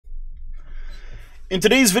In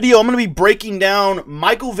today's video, I'm going to be breaking down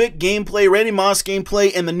Michael Vick gameplay, Randy Moss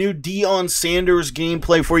gameplay, and the new Deion Sanders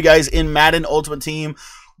gameplay for you guys in Madden Ultimate Team.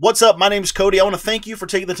 What's up? My name is Cody. I want to thank you for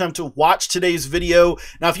taking the time to watch today's video.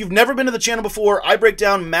 Now, if you've never been to the channel before, I break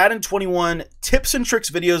down Madden 21 tips and tricks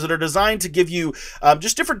videos that are designed to give you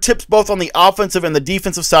just different tips both on the offensive and the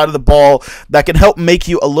defensive side of the ball that can help make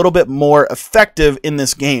you a little bit more effective in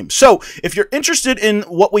this game. So, if you're interested in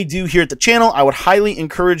what we do here at the channel, I would highly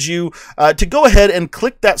encourage you to go ahead and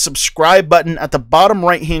click that subscribe button at the bottom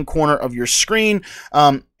right-hand corner of your screen.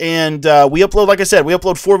 And we upload, like I said, we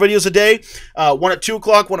upload 4 videos a day, one at 2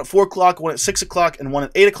 o'clock, one at 4 o'clock, one at 6 o'clock, and one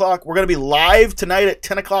at 8 o'clock. We're going to be live tonight at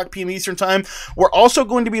 10 o'clock p.m. Eastern Time. We're also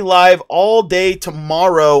going to be live all day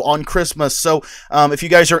tomorrow on Christmas. So if you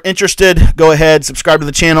guys are interested, go ahead, subscribe to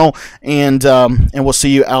the channel, and we'll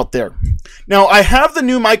see you out there. Now, I have the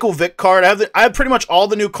new Michael Vick card. I have pretty much all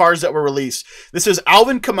the new cards that were released. This is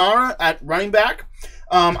Alvin Kamara at running back.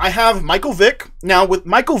 I have Michael Vick. Now, with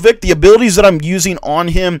Michael Vick, the abilities that I'm using on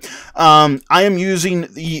him, I am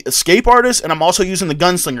using the Escape Artist, and I'm also using the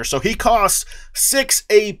Gunslinger. So he costs 6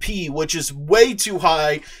 AP, which is way too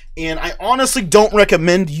high, and I honestly don't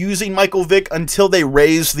recommend using Michael Vick until they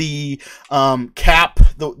raise the cap.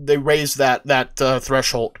 They raise that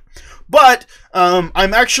threshold. But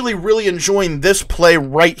I'm actually really enjoying this play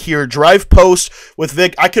right here. Drive post with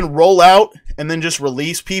Vick. I can roll out and then just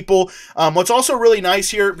release people. What's also really nice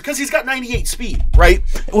here, because he's got 98 speed, right?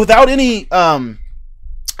 Without any, I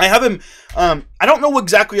have him, I don't know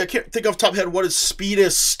exactly, I can't think off the top of my head what his speed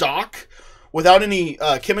is stock, without any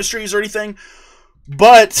chemistries or anything.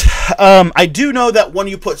 But I do know that when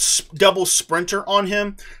you put double sprinter on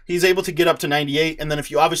him, he's able to get up to 98. And then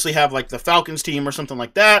if you obviously have like the Falcons team or something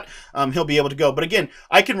like that, he'll be able to go. But again,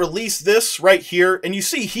 I can release this right here, and you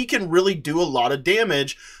see he can really do a lot of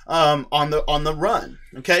damage on the run.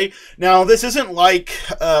 Okay, now this isn't like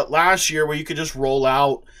last year where you could just roll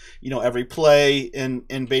out, you know, every play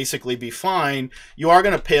and basically be fine. You are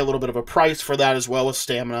going to pay a little bit of a price for that, as well as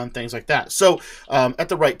stamina and things like that. So at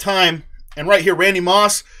the right time. And right here, Randy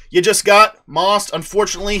Moss, you just got Moss.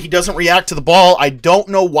 Unfortunately, he doesn't react to the ball. I don't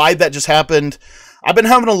know why that just happened. I've been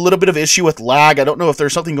having a little bit of issue with lag. I don't know if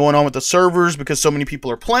there's something going on with the servers because so many people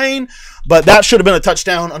are playing, but that should have been a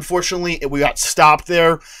touchdown. Unfortunately, we got stopped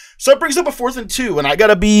there. So it brings up a 4th and 2, and I got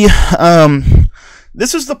to be,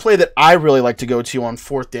 this is the play that I really like to go to on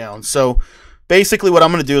 4th down. So basically what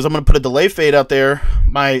I'm going to do is I'm going to put a delay fade out there.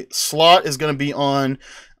 My slot is going to be on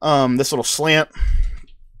this little slant.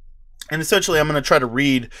 And essentially, I'm going to try to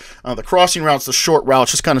read the crossing routes, the short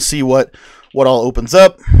routes, just kind of see what all opens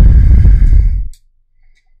up.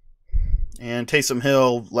 And Taysom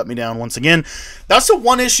Hill let me down once again. That's the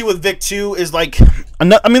one issue with Vick, too, is like,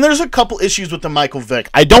 I mean, there's a couple issues with the Michael Vick.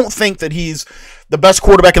 I don't think that he's the best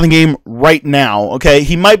quarterback in the game right now, okay?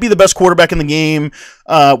 He might be the best quarterback in the game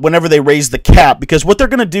whenever they raise the cap, because what they're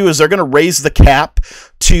going to do is they're going to raise the cap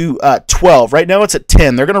to 12. Right now it's at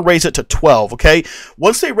 10. They're going to raise it to 12, okay?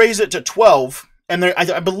 Once they raise it to 12, and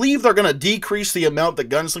I believe they're going to decrease the amount that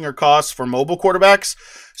Gunslinger costs for mobile quarterbacks.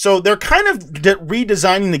 So they're kind of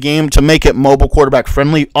redesigning the game to make it mobile quarterback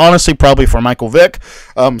friendly, honestly, probably for Michael Vick,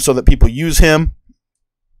 so that people use him.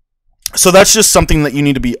 So that's just something that you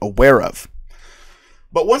need to be aware of.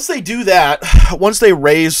 But once they do that, once they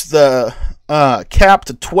raise the cap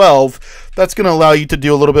to 12, that's going to allow you to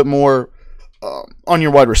do a little bit more on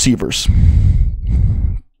your wide receivers.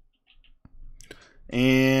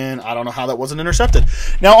 And I don't know how that wasn't intercepted.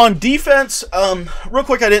 Now on defense, real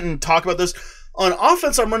quick, I didn't talk about this. On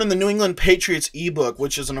offense, I'm running the New England Patriots ebook,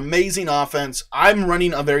 which is an amazing offense. I'm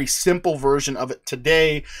running a very simple version of it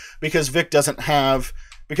today because Vick doesn't have,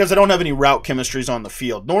 because I don't have any route chemistries on the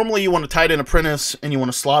field. Normally, you want a tight end apprentice and you want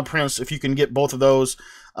a slot apprentice. If you can get both of those,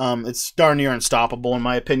 it's darn near unstoppable in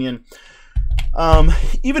my opinion.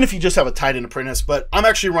 Even if you just have a tight end apprentice, but I'm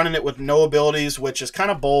actually running it with no abilities, which is kind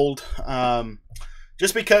of bold.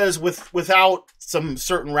 Just because without some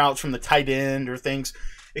certain routes from the tight end or things,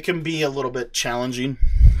 it can be a little bit challenging.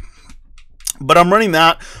 But I'm running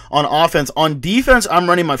that on offense. On defense, I'm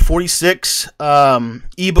running my 46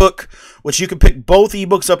 ebook, which you can pick both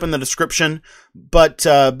ebooks up in the description. But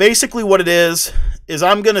basically what it is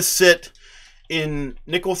I'm going to sit in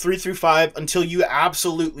nickel 3 through 5 until you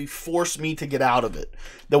absolutely force me to get out of it.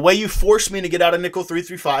 The way you force me to get out of nickel 3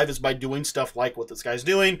 through 5 is by doing stuff like what this guy's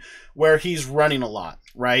doing, where he's running a lot,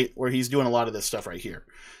 right? Where he's doing a lot of this stuff right here.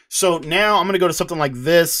 So now I'm going to go to something like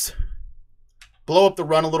this, blow up the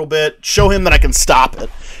run a little bit, show him that I can stop it.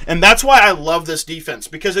 And that's why I love this defense,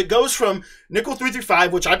 because it goes from nickel 3 through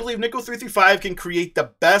 5, which I believe nickel 3 through 5 can create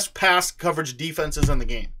the best pass coverage defenses in the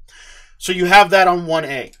game. So you have that on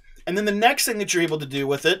 1A. And then the next thing that you're able to do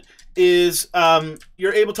with it is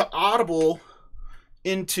you're able to audible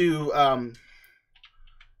into, and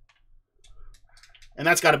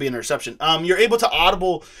that's got to be an interception. You're able to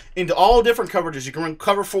audible into all different coverages. You can run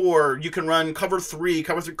cover 4, you can run cover 3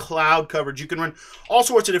 cloud coverage. You can run all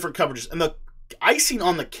sorts of different coverages. And the icing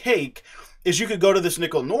on the cake is you could go to this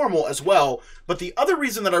nickel normal as well. But the other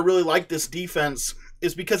reason that I really like this defense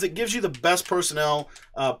is because it gives you the best personnel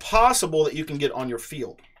possible that you can get on your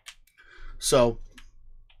field. So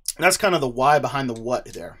that's kind of the why behind the what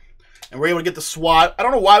there. And we're able to get the SWAT. I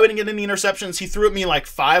don't know why we didn't get any interceptions. He threw at me like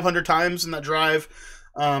 500 times in that drive,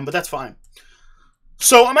 but that's fine.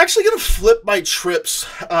 So I'm actually going to flip my trips,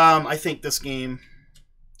 I think, this game.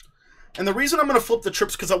 And the reason I'm going to flip the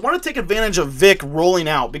trips because I want to take advantage of Vick rolling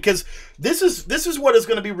out, because this is what is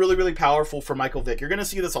going to be really, really powerful for Michael Vick. You're going to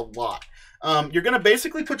see this a lot. You're going to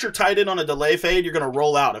basically put your tight end on a delay fade. You're going to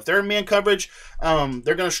roll out. If they're in man coverage, they're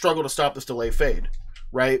going to struggle to stop this delay fade,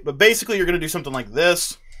 right? But basically, you're going to do something like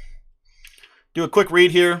this. Do a quick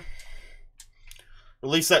read here.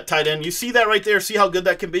 Release that tight end. You see that right there? See how good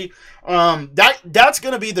that can be? That's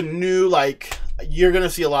going to be the new, like, you're going to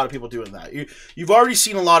see a lot of people doing that. You've already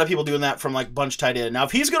seen a lot of people doing that from, like, bunch tight end. Now,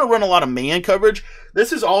 if he's going to run a lot of man coverage,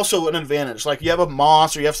 this is also an advantage. Like, you have a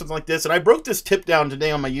Moss or you have something like this. And I broke this tip down today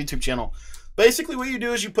on my YouTube channel. Basically, what you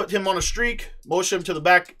do is you put him on a streak, motion him to the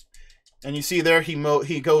back, and you see there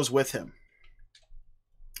he goes with him.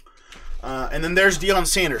 And then there's Deion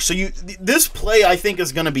Sanders. So this play, I think,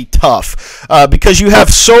 is going to be tough because you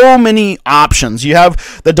have so many options. You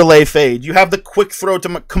have the delay fade. You have the quick throw to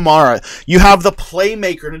Kamara. You have the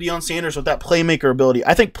playmaker to Deion Sanders with that playmaker ability.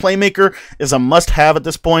 I think playmaker is a must-have at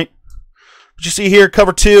this point. But you see here,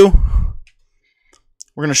 cover 2.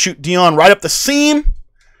 We're going to shoot Deion right up the seam.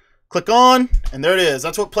 Click on, and there it is.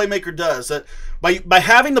 That's what playmaker does. That by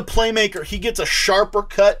having the playmaker, he gets a sharper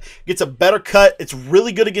cut, gets a better cut. It's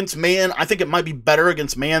really good against man. I think it might be better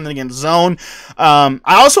against man than against zone. I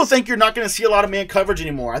also think you're not going to see a lot of man coverage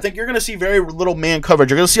anymore. I think you're going to see very little man coverage.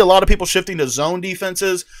 You're going to see a lot of people shifting to zone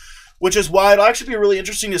defenses, which is why it'll actually be really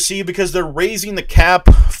interesting to see because they're raising the cap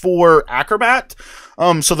for acrobat.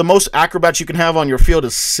 So the most acrobats you can have on your field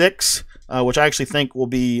is 6, which I actually think will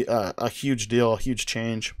be a huge deal, a huge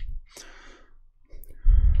change.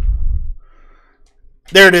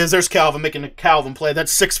 There it is. There's Calvin making a Calvin play.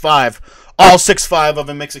 That's 6'5". All 6'5" of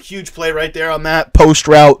him makes a huge play right there on that post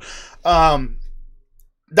route.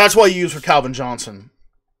 That's why you use for Calvin Johnson.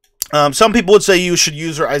 Some people would say you should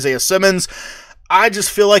use for Isaiah Simmons. I just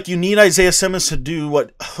feel like you need Isaiah Simmons to do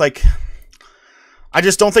what, like, I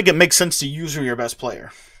just don't think it makes sense to use her your best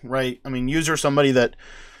player, right? I mean, use her somebody that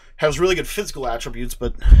has really good physical attributes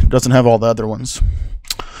but doesn't have all the other ones.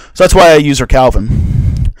 So that's why I use her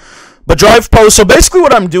Calvin. But drive post, so basically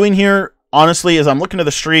what I'm doing here, honestly, is I'm looking at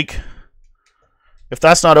the streak. If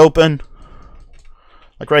that's not open,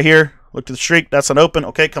 like right here, look to the streak, that's not open.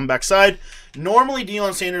 Okay, come back side. Normally,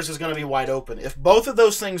 Deion Sanders is going to be wide open. If both of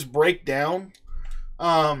those things break down,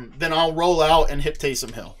 then I'll roll out and hit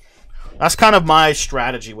Taysom Hill. That's kind of my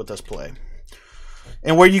strategy with this play.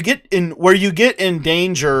 And where you get in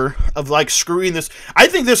danger of like screwing this, I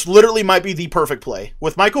think this literally might be the perfect play.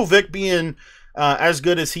 With Michael Vick being as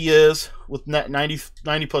good as he is with 90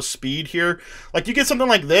 plus speed here, like you get something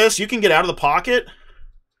like this, you can get out of the pocket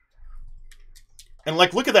and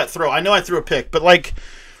like look at that throw. I know I threw a pick, but like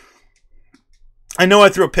and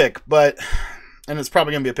it's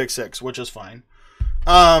probably gonna be a pick 6, which is fine.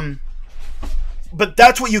 But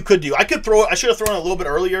that's what you could do. I should have thrown it a little bit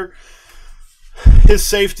earlier. His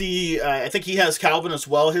safety, I think he has Calvin as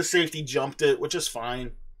well. His safety jumped it, which is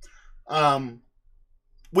fine.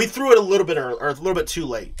 We threw it a little bit early, or a little bit too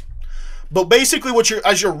late. But basically,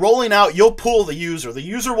 as you're rolling out, you'll pull the user. The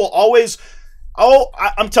user will always.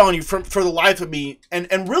 I'm telling you, for the life of me,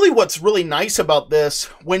 and really, what's really nice about this,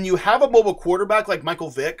 when you have a mobile quarterback like Michael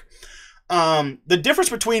Vick, the difference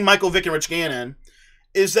between Michael Vick and Rich Gannon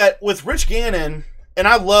is that with Rich Gannon, and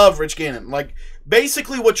I love Rich Gannon, like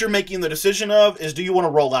basically what you're making the decision of is, do you want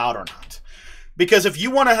to roll out or not? Because if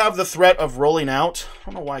you want to have the threat of rolling out, I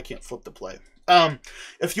don't know why I can't flip the play.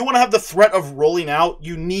 If you want to have the threat of rolling out,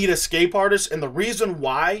 you need escape artists, and the reason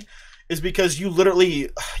why is because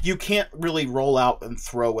you can't really roll out and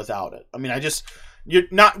throw without it. I mean, you're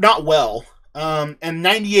not well. And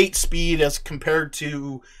 98 speed as compared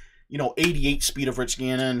to 88 speed of Rich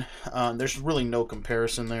Gannon, there's really no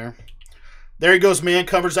comparison there. There he goes, man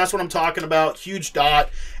coverage. That's what I'm talking about. Huge dot,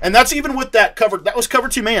 and that's even with that cover. That was cover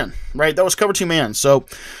 2 man, right? That was cover 2 man. So,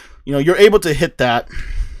 you're able to hit that.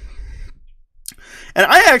 And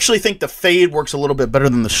I actually think the fade works a little bit better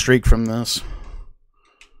than the streak from this.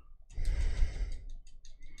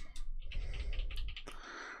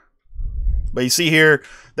 But you see here,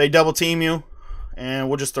 they double team you, and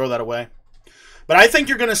we'll just throw that away. But I think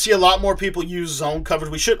you're going to see a lot more people use zone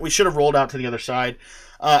coverage. We should have rolled out to the other side.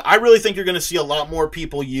 I really think you're going to see a lot more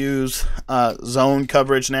people use zone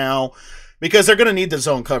coverage now because they're going to need the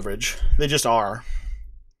zone coverage. They just are.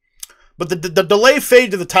 But the delay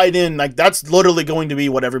fade to the tight end, like that's literally going to be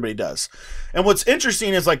what everybody does. And what's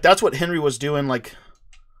interesting is like that's what Henry was doing like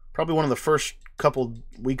probably one of the first couple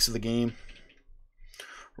weeks of the game.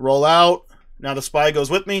 Roll out. Now the spy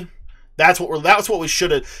goes with me. That's what we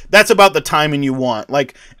should have. That's about the timing you want.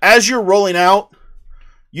 Like as you're rolling out,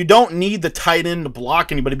 you don't need the tight end to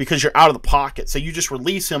block anybody because you're out of the pocket. So you just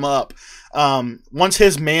release him up. Once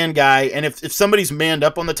his man guy, and if somebody's manned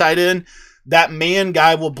up on the tight end, that man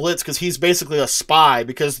guy will blitz because he's basically a spy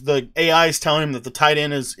because the AI is telling him that the tight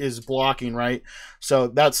end is blocking, right? So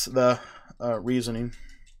that's the reasoning.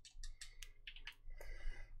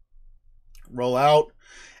 Roll out.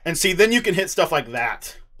 And see, then you can hit stuff like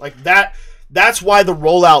that. Like that. That's why the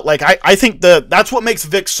rollout, like I think that's what makes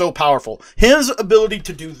Vick so powerful. His ability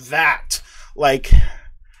to do that, like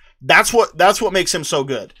that's what makes him so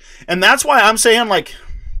good. And that's why I'm saying like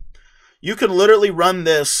you can literally run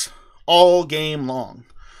this all game long.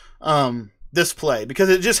 This play because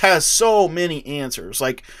it just has so many answers.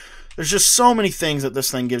 Like there's just so many things that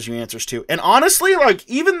this thing gives you answers to. And honestly, like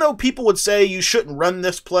even though people would say you shouldn't run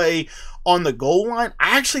this play on the goal line,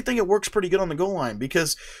 I actually think it works pretty good on the goal line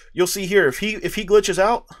because you'll see here if he glitches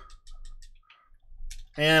out,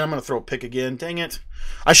 and I'm gonna throw a pick again. Dang it!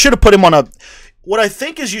 I should have put him on a. What I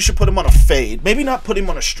think is you should put him on a fade. Maybe not put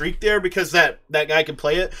him on a streak there because that guy can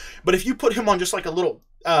play it. But if you put him on just like a little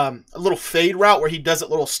fade route where he does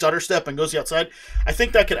that little stutter step and goes the outside, I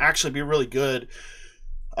think that could actually be really good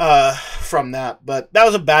from that. But that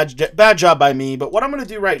was a bad job by me. But what I'm gonna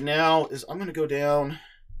do right now is I'm gonna go down.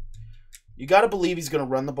 You got to believe he's going to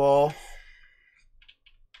run the ball.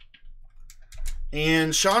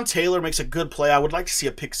 And Sean Taylor makes a good play. I would like to see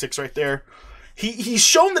a pick six right there. He's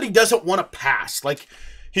shown that he doesn't want to pass. Like,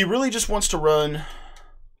 he really just wants to run.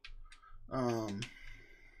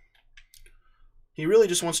 He really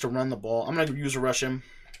just wants to run the ball. I'm going to user rush him.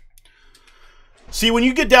 See, when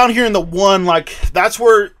you get down here in the one, like, that's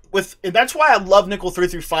why I love nickel 3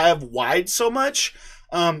 through 5 wide so much.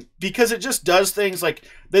 Because it just does things like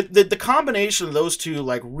the combination of those two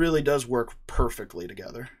like really does work perfectly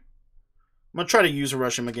together. I'm gonna try to user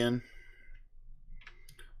rush him again.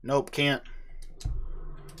 Nope, can't.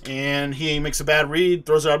 And he makes a bad read,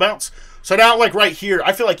 throws it out of bounds. So now, like right here,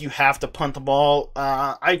 I feel like you have to punt the ball.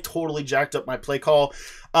 I totally jacked up my play call.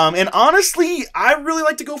 And honestly, I really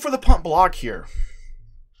like to go for the punt block here.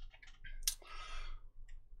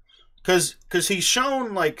 Because he's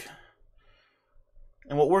shown like.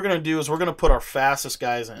 And what we're going to do is we're going to put our fastest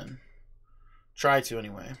guys in. Try to,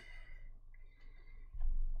 anyway.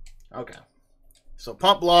 Okay. So,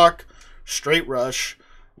 pump block, straight rush.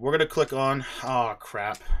 We're going to click on... Oh,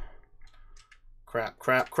 crap. Crap.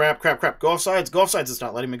 Go off sides. Go off sides. It's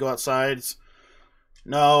not letting me go outside.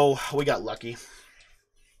 No, we got lucky.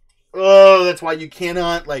 Oh, that's why you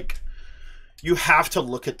cannot, like... You have to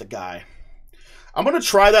look at the guy. I'm going to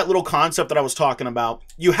try that little concept that I was talking about.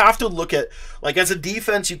 You have to look at, like as a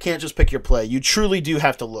defense, you can't just pick your play. You truly do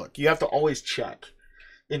have to look. You have to always check.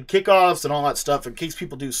 In kickoffs and all that stuff, in case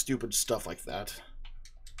people do stupid stuff like that.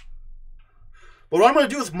 But what I'm going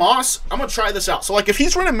to do with Moss, I'm going to try this out. So like if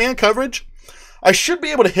he's running man coverage, I should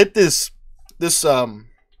be able to hit this route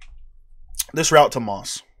to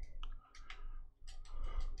Moss.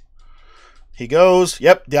 He goes,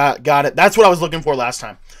 yep, got it. That's what I was looking for last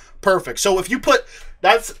time. Perfect. So if you put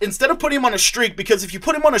that's instead of putting him on a streak, because if you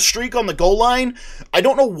put him on a streak on the goal line, I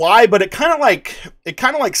don't know why, but it kind of like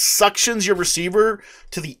suctions your receiver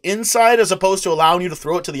to the inside as opposed to allowing you to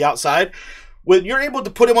throw it to the outside. When you're able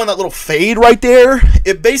to put him on that little fade right there,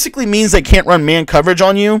 it basically means they can't run man coverage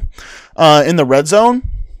on you in the red zone,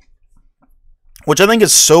 which I think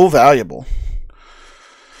is so valuable.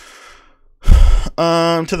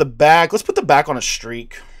 To the back. Let's put the back on a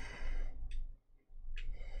streak.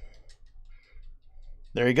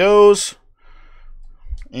 There he goes.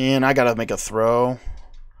 And I got to make a throw.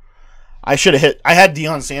 I should have hit. I had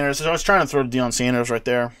Deion Sanders. So I was trying to throw to Deion Sanders right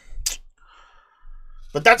there.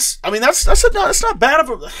 But that's not bad.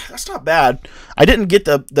 That's not bad. I didn't get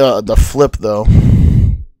the flip though.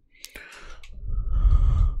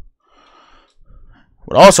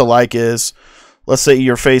 What I also like is, let's say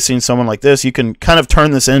you're facing someone like this, you can kind of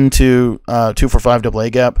turn this into 2-for-5 double A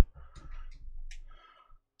gap.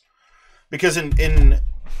 Because in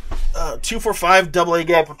 2-for-5 double A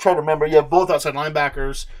gap, I'm trying to remember, you have both outside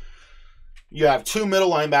linebackers. You have two middle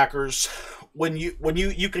linebackers. when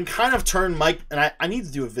you can kind of turn Mike, and I need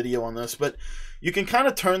to do a video on this, but you can kind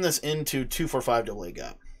of turn this into 2-4-5 double A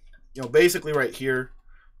gap. You know, basically right here,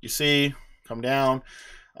 you see, come down,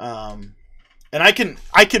 and I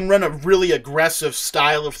can run a really aggressive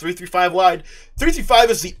style of 3-3-5 wide. 3-3-5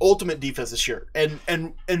 is the ultimate defense this year,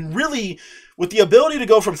 and really with the ability to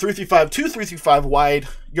go from 3-3-5 to 3-3-5 wide,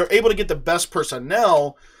 you're able to get the best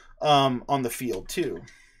personnel on the field too.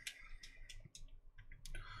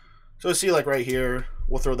 So see, like right here,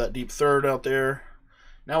 we'll throw that deep third out there.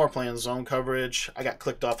 Now we're playing zone coverage. I got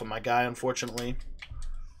clicked off of my guy, unfortunately.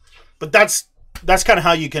 But that's kind of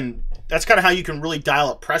how you can really dial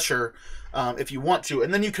up pressure if you want to,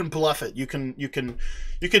 and then you can bluff it. You can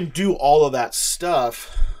do all of that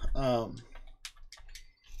stuff. I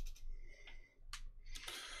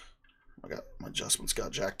got my adjustments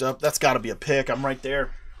got jacked up. That's got to be a pick. I'm right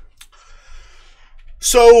there.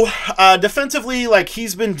 So defensively, like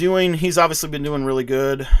he's obviously been doing really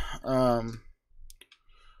good. Our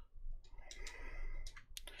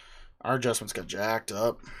adjustments got jacked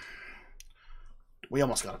up. We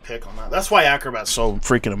almost got a pick on that. That's why Acrobat's so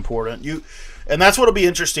freaking important. And that's what'll be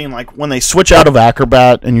interesting. Like when they switch out of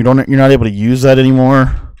Acrobat and you're not able to use that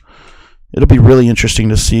anymore. It'll be really interesting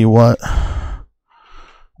to see what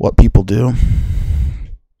people do.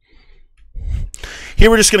 Here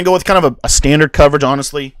we're just going to go with kind of a standard coverage,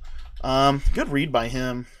 honestly. Good read by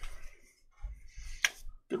him.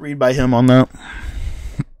 Good read by him on that.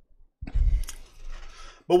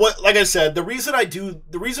 But like I said, the reason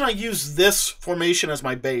I use this formation as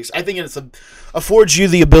my base, I think it affords you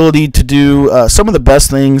the ability to do some of the best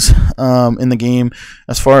things in the game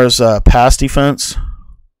as far as pass defense.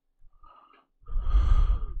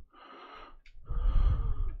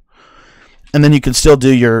 And then you can still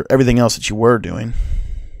do everything else that you were doing.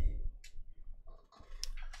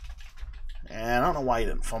 And I don't know why he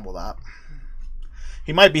didn't fumble that.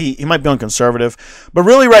 He might be on conservative. But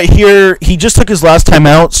really right here, he just took his last time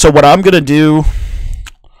out. So what I'm going to do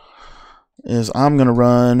is I'm going to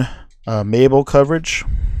run Mabel coverage.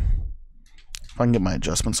 If I can get my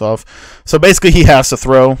adjustments off. So basically he has to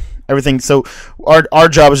throw everything. So our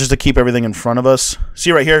job is just to keep everything in front of us.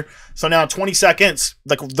 See right here? So now 20 seconds,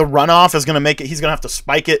 like the runoff is going to make it. He's going to have to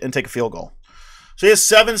spike it and take a field goal. So he has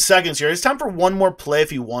 7 seconds here. It's time for one more play if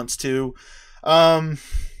he wants to.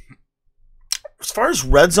 As far as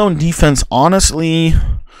red zone defense, honestly,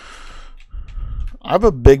 I'm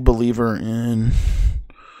a big believer in...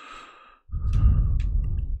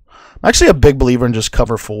 I'm actually a big believer in just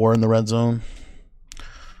cover 4 in the red zone.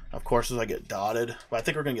 Of course, as I get dotted. But I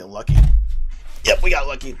think we're going to get lucky. Yep, we got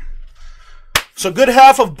lucky. So good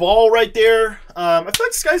half of ball right there. I feel like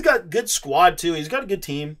this guy's got a good squad, too. He's got a good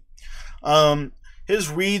team. His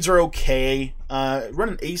reads are okay.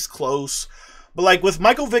 Running ace close. But like with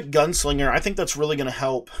Michael Vick Gunslinger, I think that's really going to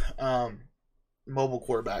help mobile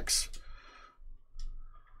quarterbacks.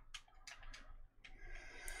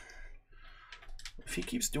 If he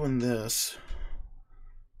keeps doing this...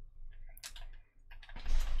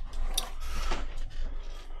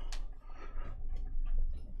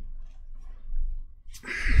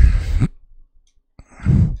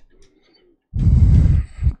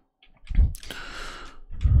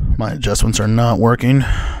 My adjustments are not working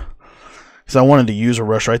because I wanted to use a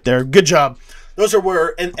rush right there. Good job. Those are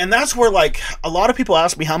where, and that's where, like, a lot of people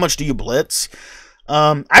ask me, how much do you blitz?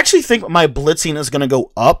 I actually think my blitzing is going to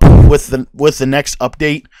go up with the next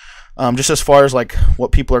update, just as far as, like,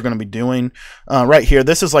 what people are going to be doing. Right here,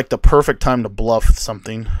 this is, like, the perfect time to bluff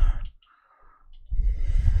something.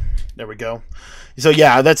 There we go. So,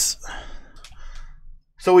 yeah, that's...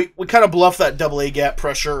 So we kind of bluff that double A gap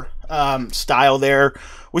pressure style there.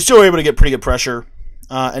 We still were able to get pretty good pressure.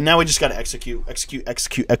 And now we just got to execute.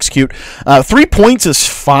 3 points is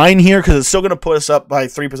fine here because it's still going to put us up by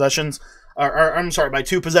 3 possessions. I'm sorry, by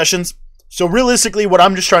 2 possessions. So realistically, what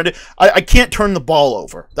I'm just trying to... I can't turn the ball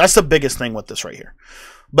over. That's the biggest thing with this right here.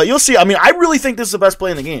 But you'll see. I mean, I really think this is the best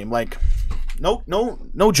play in the game. Like, no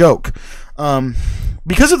joke.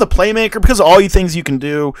 Because of the playmaker, because of all the things you can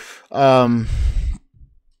do...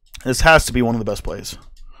 this has to be one of the best plays.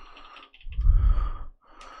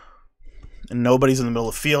 And nobody's in the middle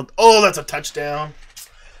of the field. Oh, that's a touchdown.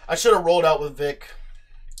 I should have rolled out with Vick.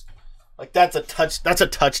 Like, that's a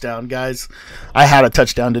touchdown, guys. I had a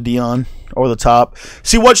touchdown to Deion over the top.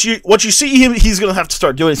 See, what you see him, he's going to have to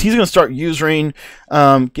start doing is he's going to start using,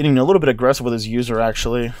 getting a little bit aggressive with his user,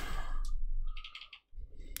 actually.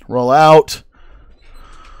 Roll out.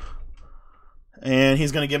 And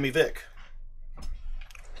he's going to give me Vick.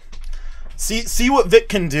 See what Vick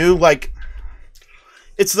can do? Like,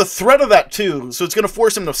 it's the threat of that too. So it's going to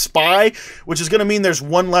force them to spy, which is going to mean there's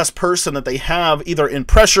one less person that they have either in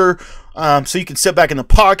pressure, so you can sit back in the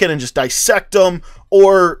pocket and just dissect them,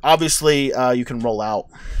 or obviously you can roll out.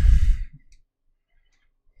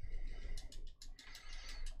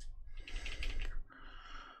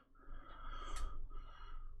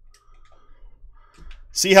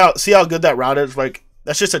 See how good that route is? Like,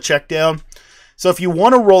 that's just a check down. So if you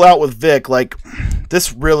want to roll out with Vick, like,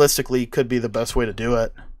 this realistically could be the best way to do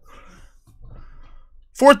it.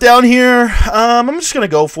 4th down here. I'm just going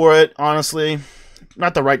to go for it, honestly.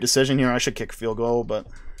 Not the right decision here. I should kick a field goal, but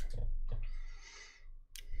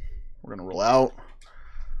we're going to roll out.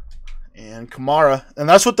 And Kamara. And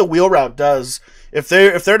that's what the wheel route does. If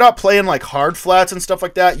they're not playing like hard flats and stuff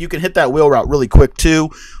like that, you can hit that wheel route really quick too.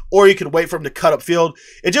 Or you can wait for them to cut up field.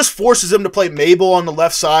 It just forces them to play Mabel on the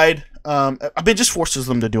left side. I mean, it just forces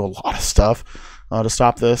them to do a lot of stuff to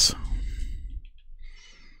stop this.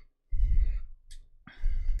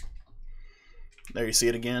 There you see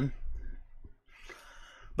it again.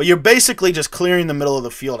 But you're basically just clearing the middle of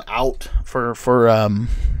the field out for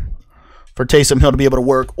Taysom Hill to be able to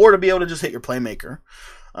work, or to be able to just hit your playmaker.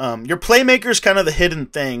 Your playmaker is kind of the hidden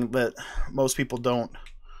thing that most people don't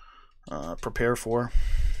prepare for.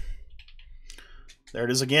 There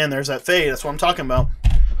it is again. There's that fade. That's what I'm talking about.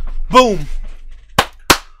 Boom.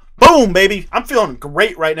 Boom, baby. I'm feeling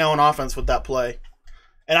great right now on offense with that play.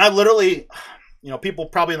 And I literally, you know, people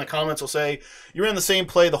probably in the comments will say, you ran the same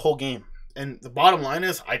play the whole game. And the bottom line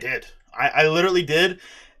is, I did. I literally did.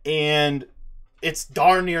 And it's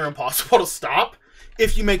darn near impossible to stop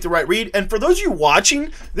if you make the right read. And for those of you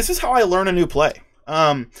watching, this is how I learn a new play.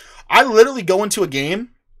 I literally go into a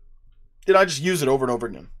game and I just use it over and over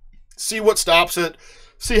again. See what stops it.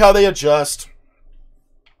 See how they adjust.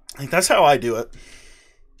 Like, that's how I do it.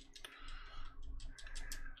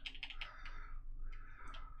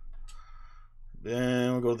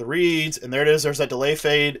 Then we'll go to the reads, and there it is. There's that delay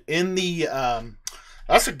fade in the.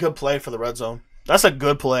 That's a good play for the red zone. That's a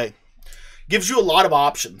good play. Gives you a lot of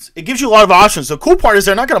options. It gives you a lot of options. The cool part is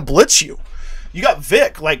they're not going to blitz you. You got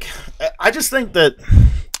Vick. Like, I just think that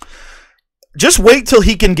just wait till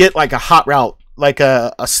he can get like a hot route, like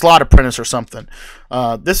a slot apprentice or something.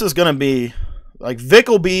 This is going to be like Vick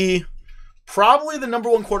will be probably the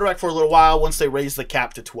 #1 quarterback for a little while once they raise the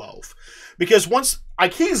cap to 12, because once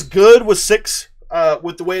like he's good with 6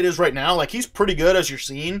 with the way it is right now. Like, he's pretty good as you're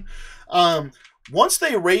seeing. Once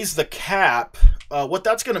they raise the cap, what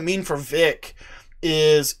that's going to mean for Vick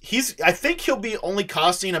is I think he'll be only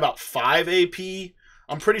costing about 5 AP.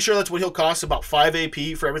 I'm pretty sure that's what he'll cost, about 5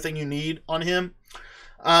 AP for everything you need on him.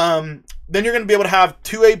 Then you're going to be able to have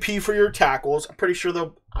 2 AP for your tackles. I'm pretty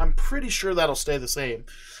sure that'll stay the same.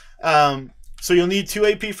 So you'll need 2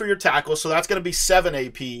 AP for your tackles. So that's going to be 7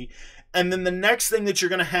 AP. And then the next thing that you're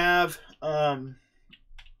going to have, oh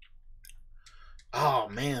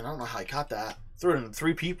man, I don't know how I got that. Threw it into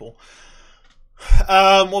 3 people.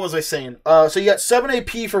 What was I saying? So you got 7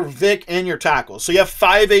 AP for Vick and your tackles. So you have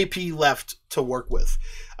 5 AP left to work with.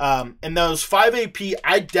 And those 5 AP,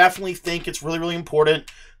 I definitely think it's really, really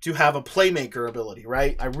important to have a playmaker ability,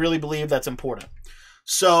 right? I really believe that's important.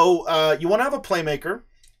 So you want to have a playmaker,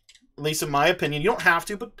 at least in my opinion. You don't have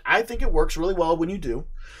to, but I think it works really well when you do.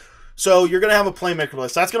 So you're going to have a playmaker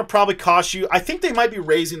list. That's going to probably cost you, I think they might be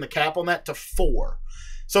raising the cap on that to 4.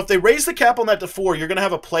 So if they raise the cap on that to 4, you're going to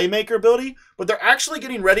have a playmaker ability, but they're actually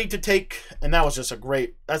getting ready to take, and that was just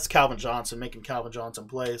that's Calvin Johnson making Calvin Johnson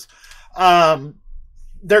plays.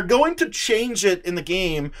 They're going to change it in the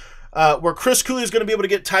game where Chris Cooley is going to be able to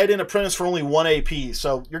get tight end apprentice for only 1 AP.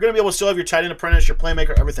 So you're going to be able to still have your tight end apprentice, your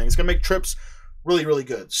playmaker, everything. It's going to make trips really, really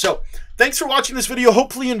good. So thanks for watching this video.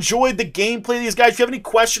 Hopefully you enjoyed the gameplay of these guys. If you have any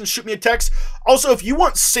questions, shoot me a text. Also, if you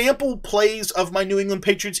want sample plays of my New England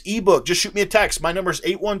Patriots ebook, just shoot me a text. My number is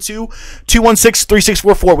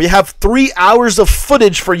 812-216-3644. We have 3 hours of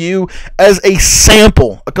footage for you as a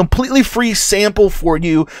sample, a completely free sample for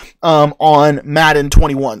you on Madden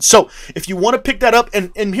 21. So if you want to pick that up,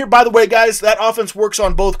 and here, by the way, guys, that offense works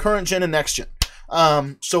on both current gen and next gen.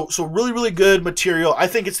 So really, really good material. I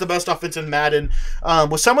think it's the best offense in Madden.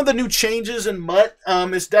 With some of the new changes in MUT,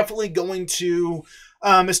 it's definitely going to,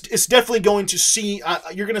 it's definitely going to see,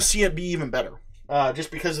 you're going to see it be even better.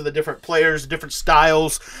 Just because of the different players, the different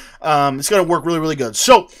styles. It's going to work really, really good.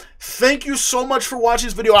 So, thank you so much for watching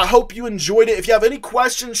this video. I hope you enjoyed it. If you have any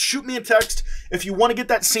questions, shoot me a text. If you want to get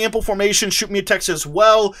that sample formation, shoot me a text as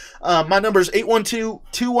well. My number is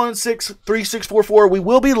 812-216-3644. We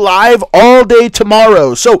will be live all day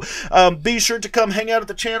tomorrow. So, be sure to come hang out at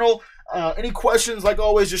the channel. Any questions, like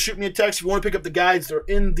always, just shoot me a text. If you want to pick up the guides, they're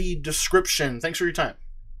in the description. Thanks for your time.